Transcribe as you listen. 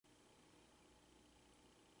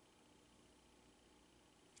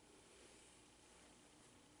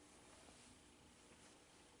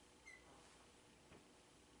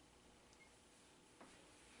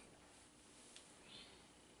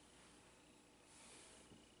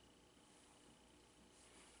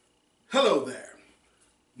Hello there.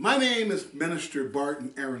 My name is Minister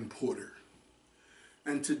Barton Aaron Porter,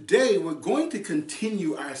 and today we're going to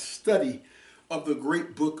continue our study of the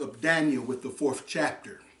great book of Daniel with the 4th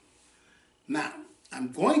chapter. Now,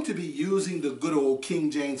 I'm going to be using the good old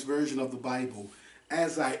King James Version of the Bible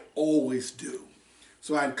as I always do.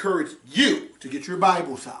 So I encourage you to get your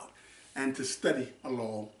Bibles out and to study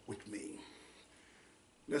along with me.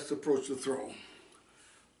 Let's approach the throne.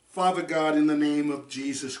 Father God, in the name of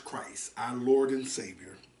Jesus Christ, our Lord and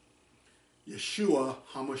Savior, Yeshua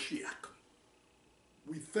HaMashiach,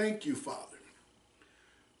 we thank you, Father,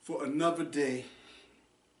 for another day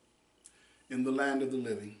in the land of the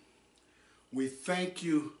living. We thank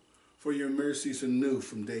you for your mercies anew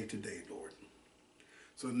from day to day, Lord.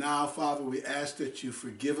 So now, Father, we ask that you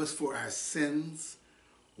forgive us for our sins,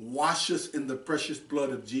 wash us in the precious blood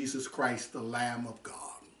of Jesus Christ, the Lamb of God,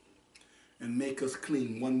 and make us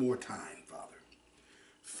clean one more time, Father.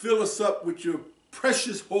 Fill us up with your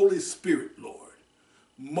precious Holy Spirit, Lord.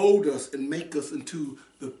 Mold us and make us into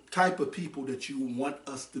the type of people that you want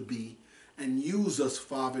us to be, and use us,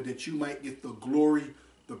 Father, that you might get the glory,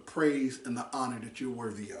 the praise, and the honor that you're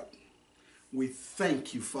worthy of. We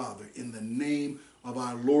thank you, Father, in the name of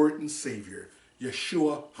our Lord and Savior,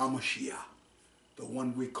 Yeshua HaMashiach, the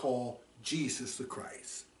one we call Jesus the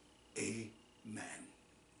Christ. Amen.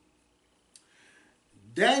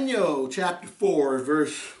 Daniel chapter 4,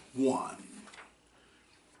 verse 1.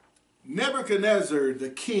 Nebuchadnezzar the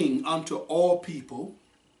king unto all people,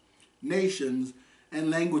 nations,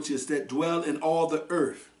 and languages that dwell in all the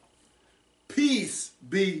earth, peace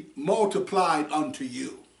be multiplied unto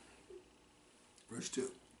you. Verse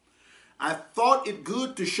 2. I thought it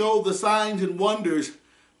good to show the signs and wonders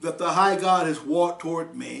that the high God has wrought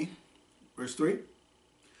toward me. Verse 3.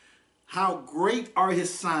 How great are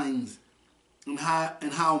his signs, and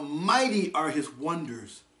how mighty are his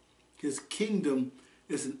wonders. His kingdom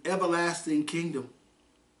is an everlasting kingdom,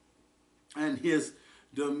 and his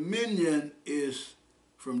dominion is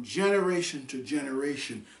from generation to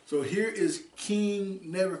generation. So here is King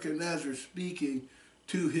Nebuchadnezzar speaking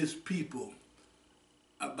to his people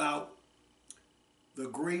about the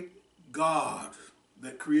great God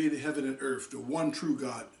that created heaven and earth, the one true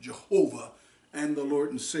God, Jehovah, and the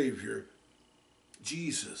Lord and Savior,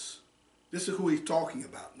 Jesus. This is who he's talking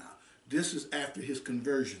about now. This is after his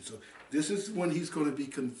conversion. So this is when he's going to be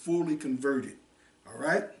fully converted. All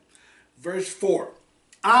right? Verse 4.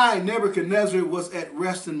 I, Nebuchadnezzar, was at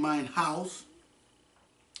rest in mine house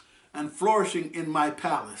and flourishing in my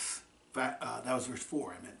palace. That was verse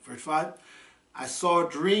 4, I meant. Verse 5. I saw a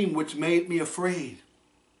dream which made me afraid,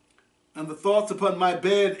 and the thoughts upon my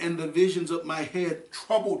bed and the visions of my head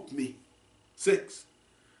troubled me. 6.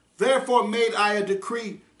 Therefore made I a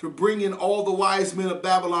decree to bring in all the wise men of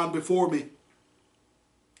Babylon before me,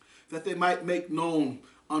 that they might make known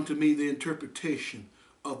unto me the interpretation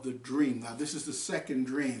of the dream. Now, this is the second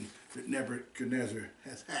dream that Nebuchadnezzar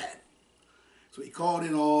has had. So he called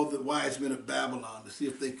in all the wise men of Babylon to see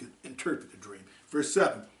if they could interpret the dream. Verse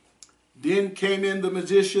 7. Then came in the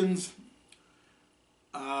magicians,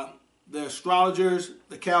 the astrologers,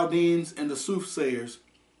 the Chaldeans, and the soothsayers,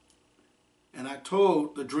 and I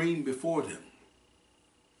told the dream before them.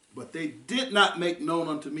 But they did not make known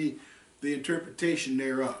unto me the interpretation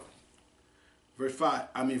thereof. Verse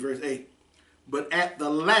 8. But at the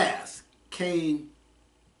last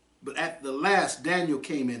Daniel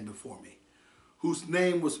came in before me, whose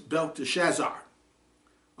name was Belteshazzar,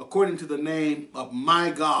 according to the name of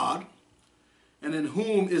my God, and in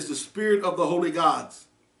whom is the spirit of the holy gods.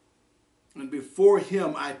 And before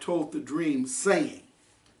him I told the dream, saying,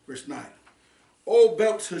 verse 9, O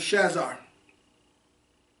Belteshazzar,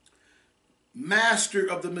 master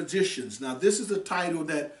of the magicians. Now, this is a title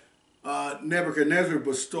that Nebuchadnezzar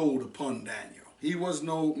bestowed upon Daniel. He was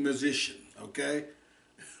no magician, okay?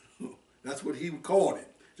 That's what he called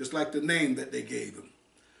it, just like the name that they gave him.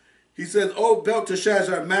 He says, O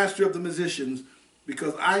Belteshazzar, master of the magicians,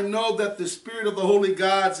 because I know that the spirit of the holy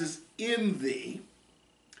gods is in thee,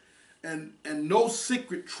 and no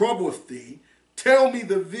secret troubleth thee. Tell me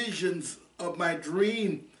the visions of my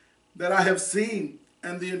dream that I have seen,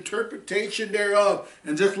 and the interpretation thereof.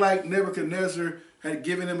 And just like Nebuchadnezzar had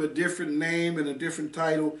given him a different name and a different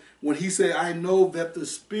title, when he said, I know that the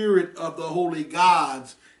spirit of the holy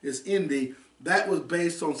gods is in thee, that was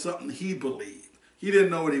based on something he believed. He didn't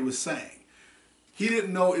know what he was saying. He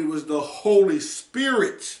didn't know it was the Holy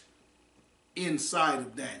Spirit inside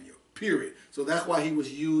of Daniel, period. So that's why he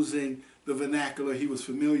was using the vernacular he was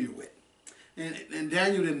familiar with. And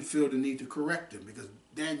Daniel didn't feel the need to correct him, because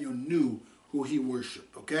Daniel knew who he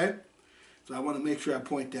worshiped, okay? So I want to make sure I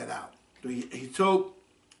point that out. So he told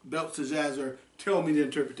Belteshazzar, tell me the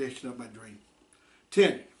interpretation of my dream.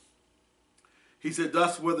 10. He said,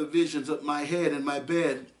 thus were the visions of my head and my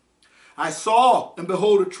bed. I saw, and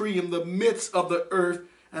behold, a tree in the midst of the earth,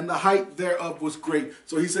 and the height thereof was great.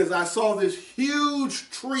 So he says, I saw this huge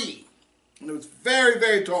tree, and it was very,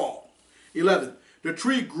 very tall. 11. The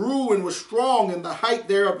tree grew and was strong, and the height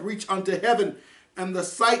thereof reached unto heaven, and the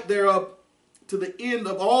sight thereof to the end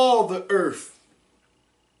of all the earth.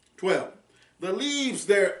 12. The leaves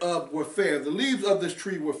thereof were fair. The leaves of this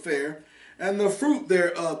tree were fair, and the fruit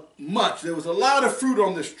thereof much. There was a lot of fruit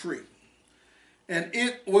on this tree. And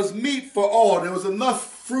it was meat for all. There was enough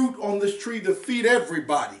fruit on this tree to feed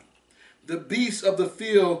everybody. The beasts of the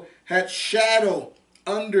field had shadow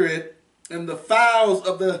under it, and the fowls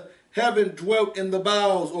of the heaven dwelt in the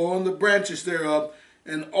boughs or on the branches thereof,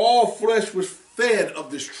 and all flesh was fed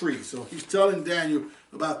of this tree. So he's telling Daniel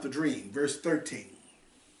about the dream. Verse 13.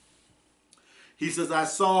 He says, I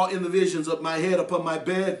saw in the visions of my head upon my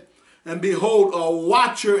bed, and behold, a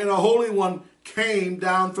watcher and a holy one came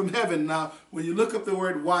down from heaven. Now, when you look up the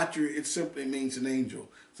word watcher, it simply means an angel.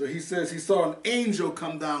 So he says he saw an angel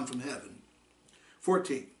come down from heaven.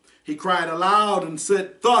 14. He cried aloud and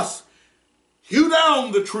said, thus, hew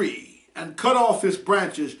down the tree and cut off his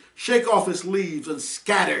branches, shake off his leaves and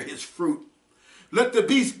scatter his fruit. Let the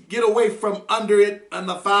beast get away from under it and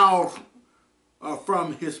the fowl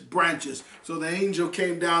from his branches. So the angel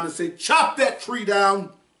came down and said, chop that tree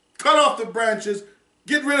down, cut off the branches,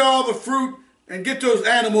 get rid of all the fruit, and get those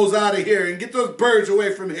animals out of here and get those birds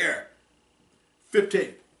away from here.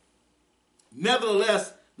 15.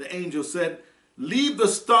 Nevertheless, the angel said, leave the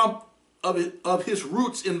stump of his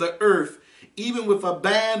roots in the earth, even with a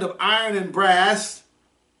band of iron and brass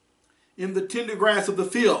in the tender grass of the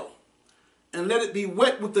field, and let it be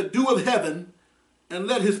wet with the dew of heaven, and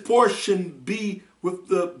let his portion be with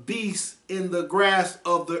the beasts in the grass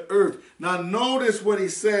of the earth. Now notice what he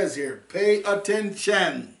says here. Pay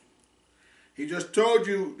attention. He just told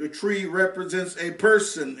you the tree represents a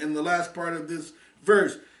person in the last part of this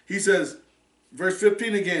verse. He says, verse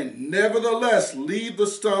 15 again, nevertheless, leave the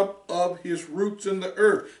stump of his roots in the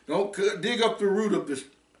earth. Don't dig up the root of this,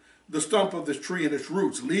 the stump of this tree and its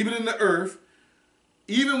roots. Leave it in the earth,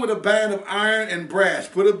 even with a band of iron and brass.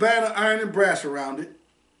 Put a band of iron and brass around it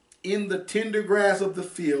in the tender grass of the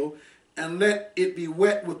field, and let it be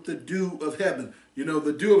wet with the dew of heaven. You know,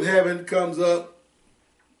 the dew of heaven comes up.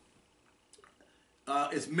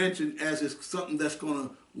 It's mentioned as it's something that's going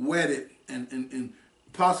to wet it and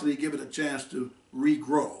possibly give it a chance to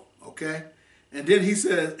regrow, okay? And then he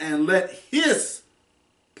says, and let his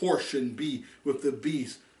portion be with the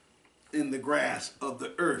beast in the grass of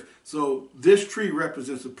the earth. So this tree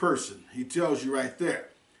represents a person. He tells you right there.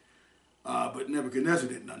 But Nebuchadnezzar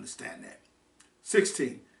didn't understand that.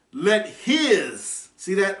 16, let his,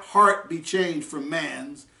 see that, heart be changed from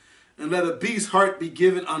man's, and let a beast's heart be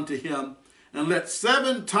given unto him, and let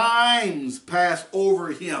 7 times pass over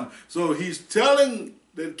him. So he's telling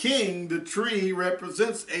the king the tree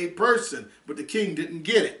represents a person, but the king didn't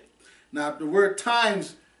get it. Now, the word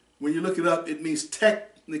times, when you look it up, it means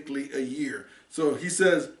technically a year. So he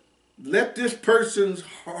says, let this person's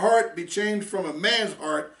heart be changed from a man's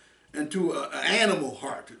heart into an animal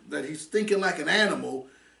heart, that he's thinking like an animal,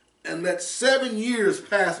 and let 7 years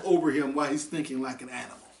pass over him while he's thinking like an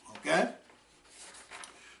animal. Okay?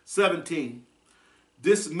 17.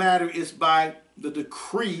 This matter is by the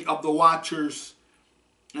decree of the watchers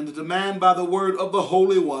and the demand by the word of the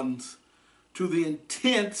holy ones, to the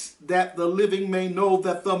intent that the living may know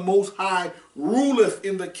that the Most High ruleth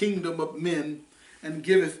in the kingdom of men, and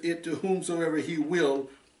giveth it to whomsoever he will,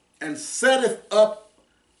 and setteth up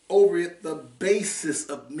over it the basis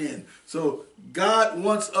of men. So God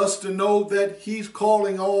wants us to know that he's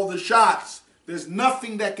calling all the shots. There's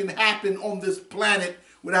nothing that can happen on this planet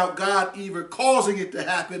without God either causing it to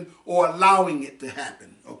happen or allowing it to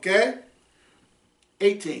happen. Okay?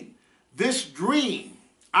 18. This dream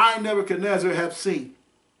I, Nebuchadnezzar, have seen.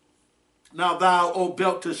 Now thou, O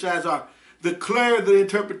Belteshazzar, declare the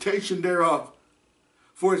interpretation thereof.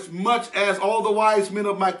 For as much as all the wise men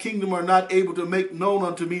of my kingdom are not able to make known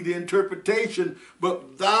unto me the interpretation,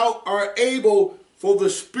 but thou art able, for the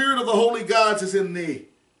spirit of the holy gods is in thee.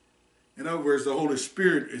 In other words, the Holy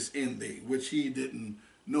Spirit is in thee, which he didn't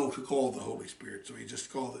know to call the Holy Spirit, so he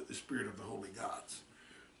just called it the spirit of the holy gods.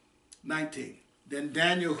 19. Then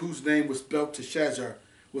Daniel, whose name was Belteshazzar,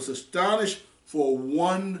 was astonished for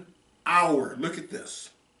 1 hour. Look at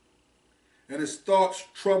this. And his thoughts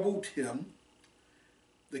troubled him.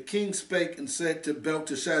 The king spake and said to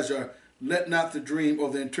Belteshazzar, let not the dream or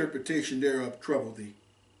the interpretation thereof trouble thee.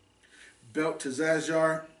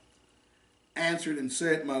 Belteshazzar answered and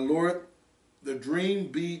said, my Lord, the dream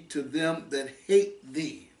be to them that hate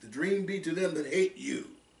thee. The dream be to them that hate you.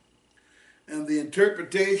 And the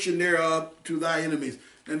interpretation thereof to thy enemies.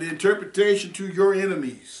 And the interpretation to your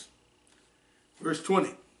enemies. Verse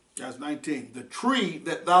 20, that's 19. The tree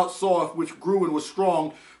that thou sawest, which grew and was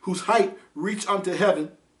strong, whose height reached unto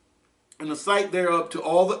heaven, and the sight thereof to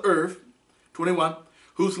all the earth. 21.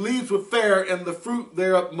 Whose leaves were fair, and the fruit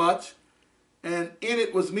thereof much, and in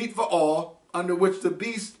it was meat for all, under which the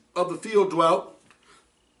beasts of the field dwelt,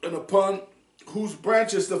 and upon whose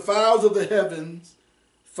branches the fowls of the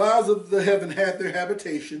heaven had their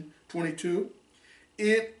habitation. 22.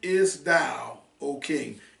 It is thou, O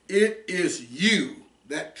king. It is you.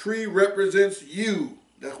 That tree represents you.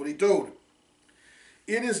 That's what he told him.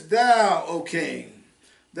 It is thou, O king,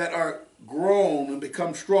 that art grown and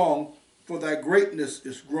become strong, for thy greatness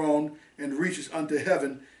is grown and reaches unto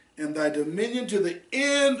heaven, and thy dominion to the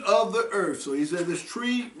end of the earth. So he said this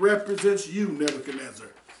tree represents you, Nebuchadnezzar.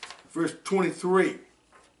 Verse 23.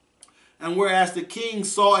 And whereas the king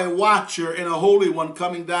saw a watcher and a holy one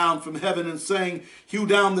coming down from heaven and saying, hew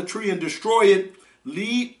down the tree and destroy it,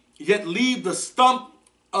 yet leave the stump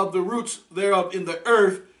of the roots thereof in the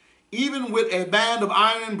earth, even with a band of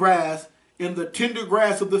iron and brass in the tender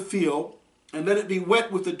grass of the field, and let it be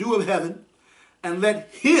wet with the dew of heaven, and let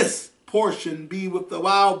his portion be with the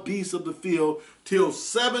wild beasts of the field, till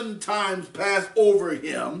 7 times pass over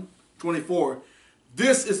him. 24.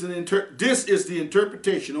 This is the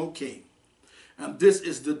interpretation, O king, and this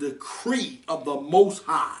is the decree of the Most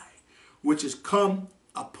High, which is come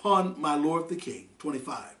upon my lord the king.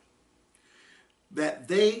 25. That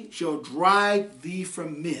they shall drive thee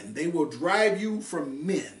from men. They will drive you from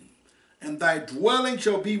men. And thy dwelling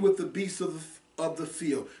shall be with the beasts of the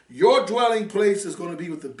field. Your dwelling place is going to be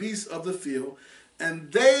with the beasts of the field.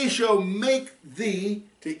 And they shall make thee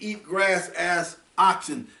to eat grass as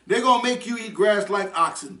oxen. They're going to make you eat grass like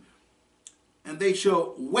oxen. And they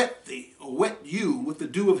shall wet thee, or wet you, with the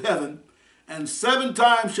dew of heaven. And 7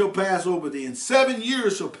 times shall pass over thee, and 7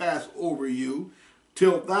 years shall pass over you,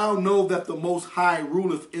 till thou know that the Most High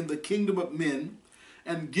ruleth in the kingdom of men,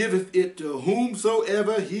 and giveth it to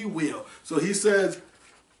whomsoever he will. So he says,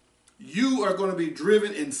 you are going to be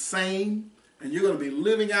driven insane, and you're going to be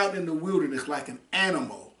living out in the wilderness like an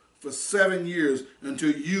animal for 7 years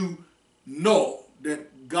until you know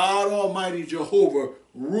that God Almighty Jehovah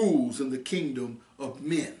rules in the kingdom of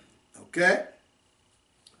men. Okay?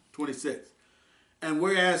 26. And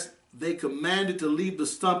whereas they commanded to leave the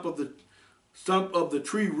stump of the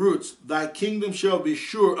tree roots, thy kingdom shall be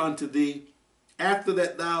sure unto thee, after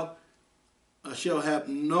that thou shalt have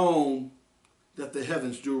known that the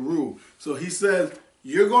heavens do rule. So he says,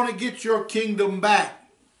 you're going to get your kingdom back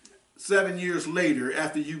 7 years later,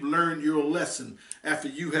 after you've learned your lesson, after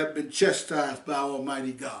you have been chastised by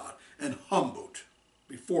Almighty God and humbled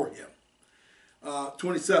before him.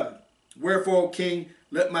 27. Wherefore, O king,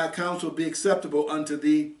 let my counsel be acceptable unto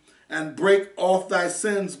thee, and break off thy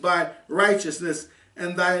sins by righteousness,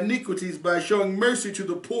 and thy iniquities by showing mercy to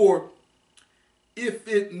the poor, if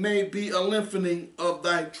it may be a lengthening of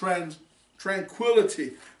thy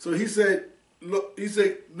tranquility. So he said, look, he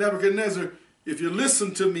said, Nebuchadnezzar, if you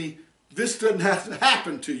listen to me, this doesn't have to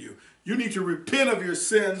happen to you. You need to repent of your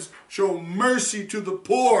sins, show mercy to the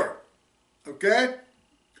poor. Okay?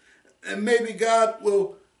 And maybe God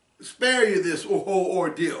will spare you this whole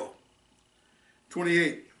ordeal.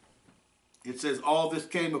 28. It says, all this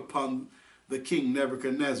came upon the king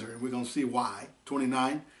Nebuchadnezzar, and we're going to see why.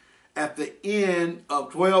 29. At the end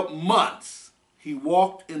of 12 months, he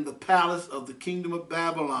walked in the palace of the kingdom of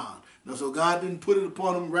Babylon. Now, so God didn't put it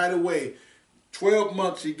upon him right away. 12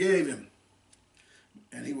 months he gave him.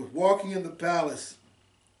 And he was walking in the palace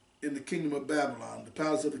in the kingdom of Babylon, the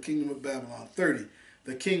palace of the kingdom of Babylon. 30.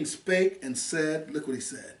 The king spake and said, look what he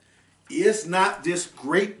said, is not this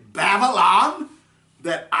great Babylon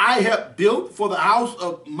that I have built for the house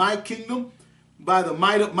of my kingdom by the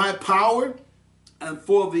might of my power and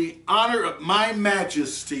for the honor of my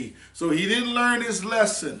majesty? So he didn't learn his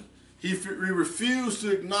lesson. He refused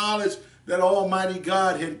to acknowledge that Almighty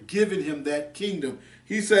God had given him that kingdom.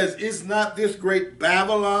 He says, is not this great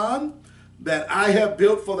Babylon that I have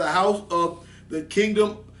built for the house of the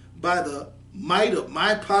kingdom by the might of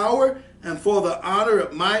my power and for the honor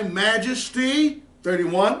of my majesty?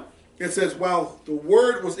 31. It says, while the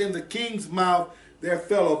word was in the king's mouth, there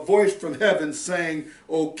fell a voice from heaven saying,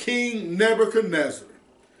 O King Nebuchadnezzar,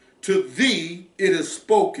 to thee it is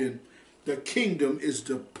spoken, the kingdom is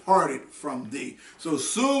departed from thee. So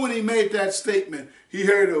soon when he made that statement, he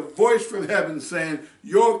heard a voice from heaven saying,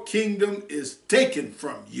 your kingdom is taken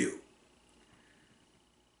from you.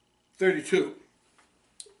 32.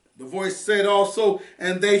 The voice said also,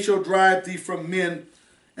 and they shall drive thee from men,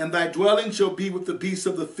 and thy dwelling shall be with the beasts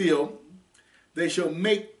of the field. They shall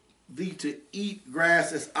make thee to eat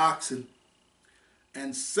grass as oxen,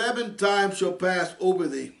 and 7 times shall pass over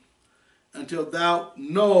thee, until thou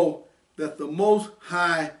know that the Most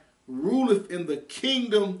High ruleth in the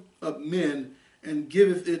kingdom of men, and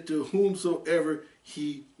giveth it to whomsoever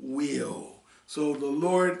he will. So the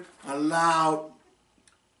Lord allowed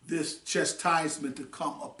this chastisement to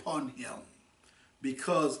come upon him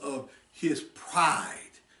because of his pride.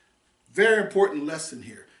 Very important lesson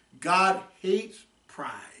here. God hates pride.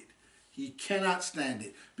 He cannot stand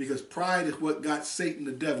it, because pride is what got Satan,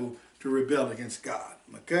 the devil, to rebel against God.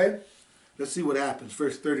 Okay? Let's see what happens.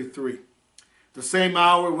 Verse 33. The same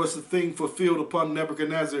hour was the thing fulfilled upon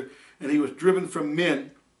Nebuchadnezzar, and he was driven from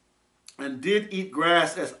men, and did eat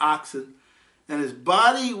grass as oxen, and his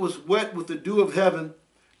body was wet with the dew of heaven,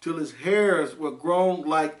 till his hairs were grown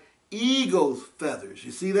like eagle's feathers.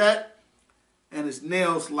 You see that? And his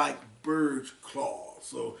nails like bird's claws.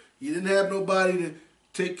 So he didn't have nobody to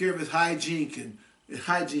take care of his hygiene,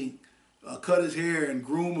 cut his hair and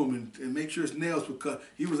groom him and make sure his nails were cut.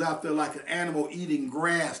 He was out there like an animal eating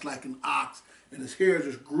grass like an ox, and his hair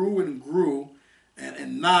just grew and grew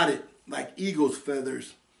and knotted like eagle's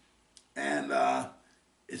feathers, and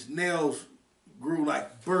his nails grew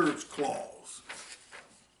like bird's claws.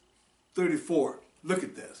 34. Look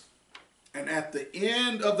at this. And at the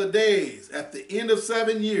end of the days, at the end of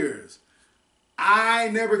 7 years, I,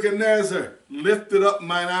 Nebuchadnezzar, lifted up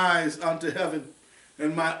mine eyes unto heaven,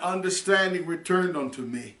 and my understanding returned unto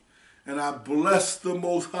me. And I blessed the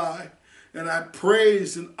Most High, and I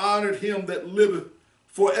praised and honored him that liveth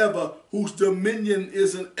forever, whose dominion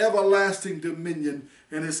is an everlasting dominion,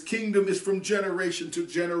 and his kingdom is from generation to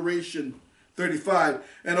generation. 35.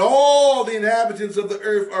 And all the inhabitants of the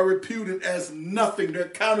earth are reputed as nothing. They're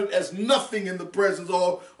counted as nothing in the presence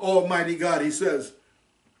of Almighty God, he says.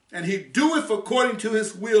 And he doeth according to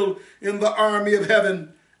his will in the army of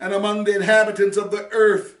heaven and among the inhabitants of the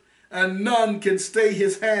earth. And none can stay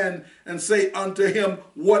his hand and say unto him,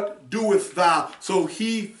 what doest thou? So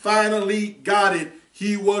he finally got it.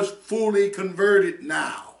 He was fully converted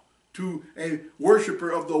now to a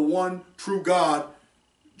worshiper of the one true God,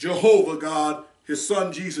 Jehovah God, his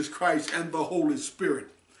son Jesus Christ, and the Holy Spirit.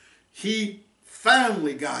 He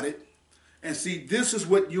finally got it. And see, this is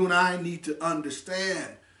what you and I need to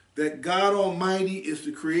understand, that God Almighty is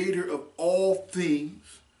the creator of all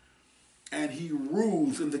things, and he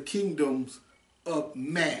rules in the kingdoms of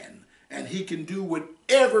man. And he can do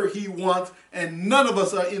whatever he wants, and none of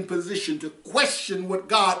us are in position to question what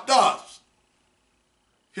God does.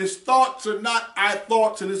 His thoughts are not our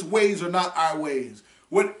thoughts, and his ways are not our ways.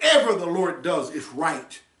 Whatever the Lord does is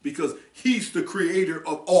right, because he's the creator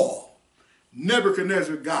of all.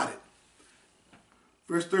 Nebuchadnezzar got it.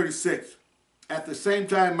 Verse 36. At the same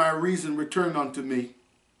time my reason returned unto me,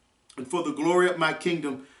 and for the glory of my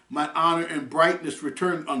kingdom my honor and brightness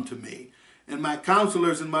returned unto me. And my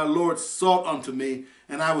counselors and my lords sought unto me,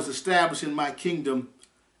 and I was established in my kingdom,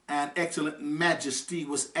 and excellent majesty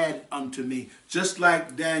was added unto me. Just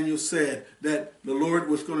like Daniel said that the Lord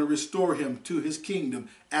was going to restore him to his kingdom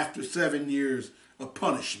after 7 years of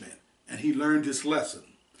punishment. And he learned his lesson.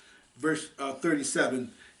 Verse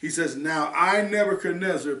 37, he says, now I,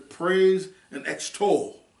 Nebuchadnezzar, praise and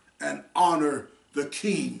extol and honor the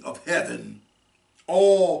King of heaven,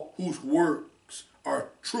 all whose works are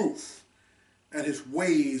truth, and his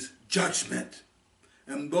ways judgment.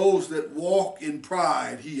 And those that walk in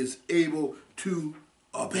pride, he is able to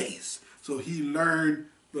abase. So he learned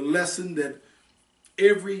the lesson that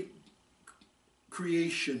every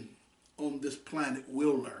creation on this planet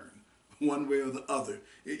will learn one way or the other,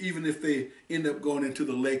 even if they end up going into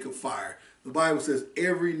the lake of fire. The Bible says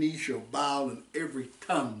every knee shall bow and every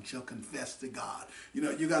tongue shall confess to God. You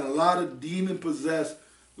know, you got a lot of demon-possessed,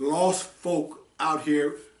 lost folk out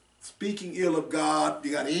here speaking ill of God.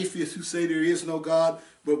 You got atheists who say there is no God.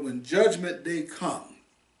 But when judgment day comes,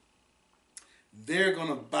 they're going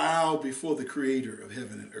to bow before the creator of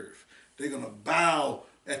heaven and earth. They're going to bow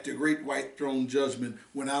at the great white throne judgment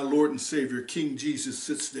when our Lord and Savior, King Jesus,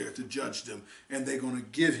 sits there to judge them. And they're going to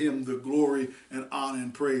give him the glory and honor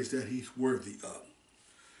and praise that he's worthy of.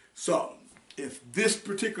 So, if this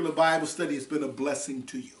particular Bible study has been a blessing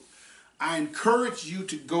to you, I encourage you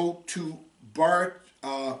to go to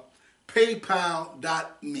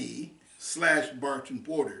paypal.me/Barton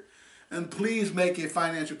Porter. And please make a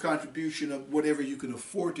financial contribution of whatever you can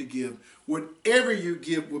afford to give. Whatever you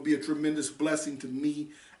give will be a tremendous blessing to me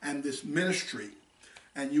and this ministry.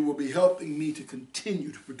 And you will be helping me to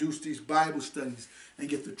continue to produce these Bible studies and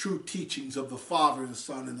get the true teachings of the Father, the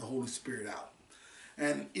Son, and the Holy Spirit out.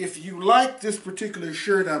 And if you like this particular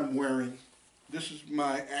shirt I'm wearing, this is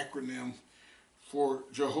my acronym for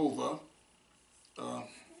Jehovah.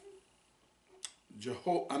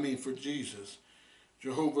 For Jesus.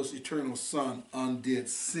 Jehovah's eternal Son undid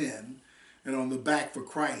sin. And on the back for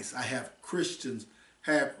Christ, I have Christians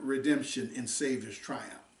have redemption in Savior's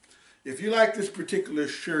triumph. If you like this particular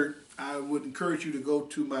shirt, I would encourage you to go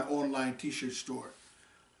to my online t-shirt store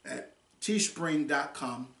at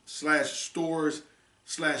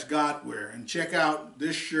teespring.com/stores/Godwear and check out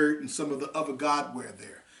this shirt and some of the other Godwear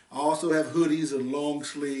there. I also have hoodies and long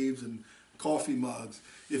sleeves and coffee mugs.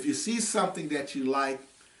 If you see something that you like,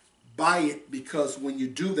 buy it, because when you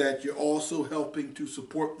do that, you're also helping to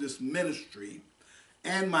support this ministry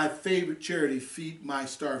and my favorite charity, Feed My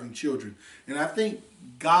Starving Children. And I think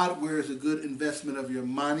Godwear is a good investment of your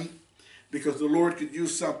money, because the Lord could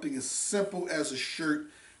use something as simple as a shirt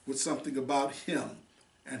with something about Him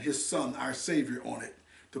and His Son, our Savior, on it,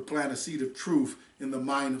 to plant a seed of truth in the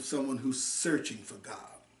mind of someone who's searching for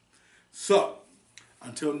God. So,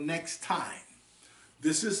 until next time,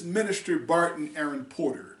 this is Minister Barton Aaron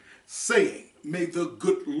Porter saying, may the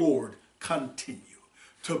good Lord continue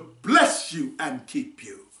to bless you and keep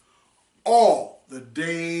you all the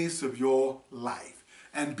days of your life.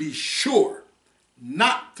 And be sure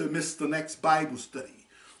not to miss the next Bible study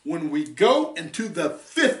when we go into the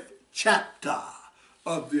 5th chapter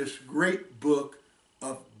of this great book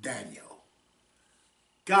of Daniel.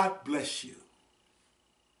 God bless you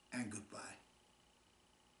and goodbye.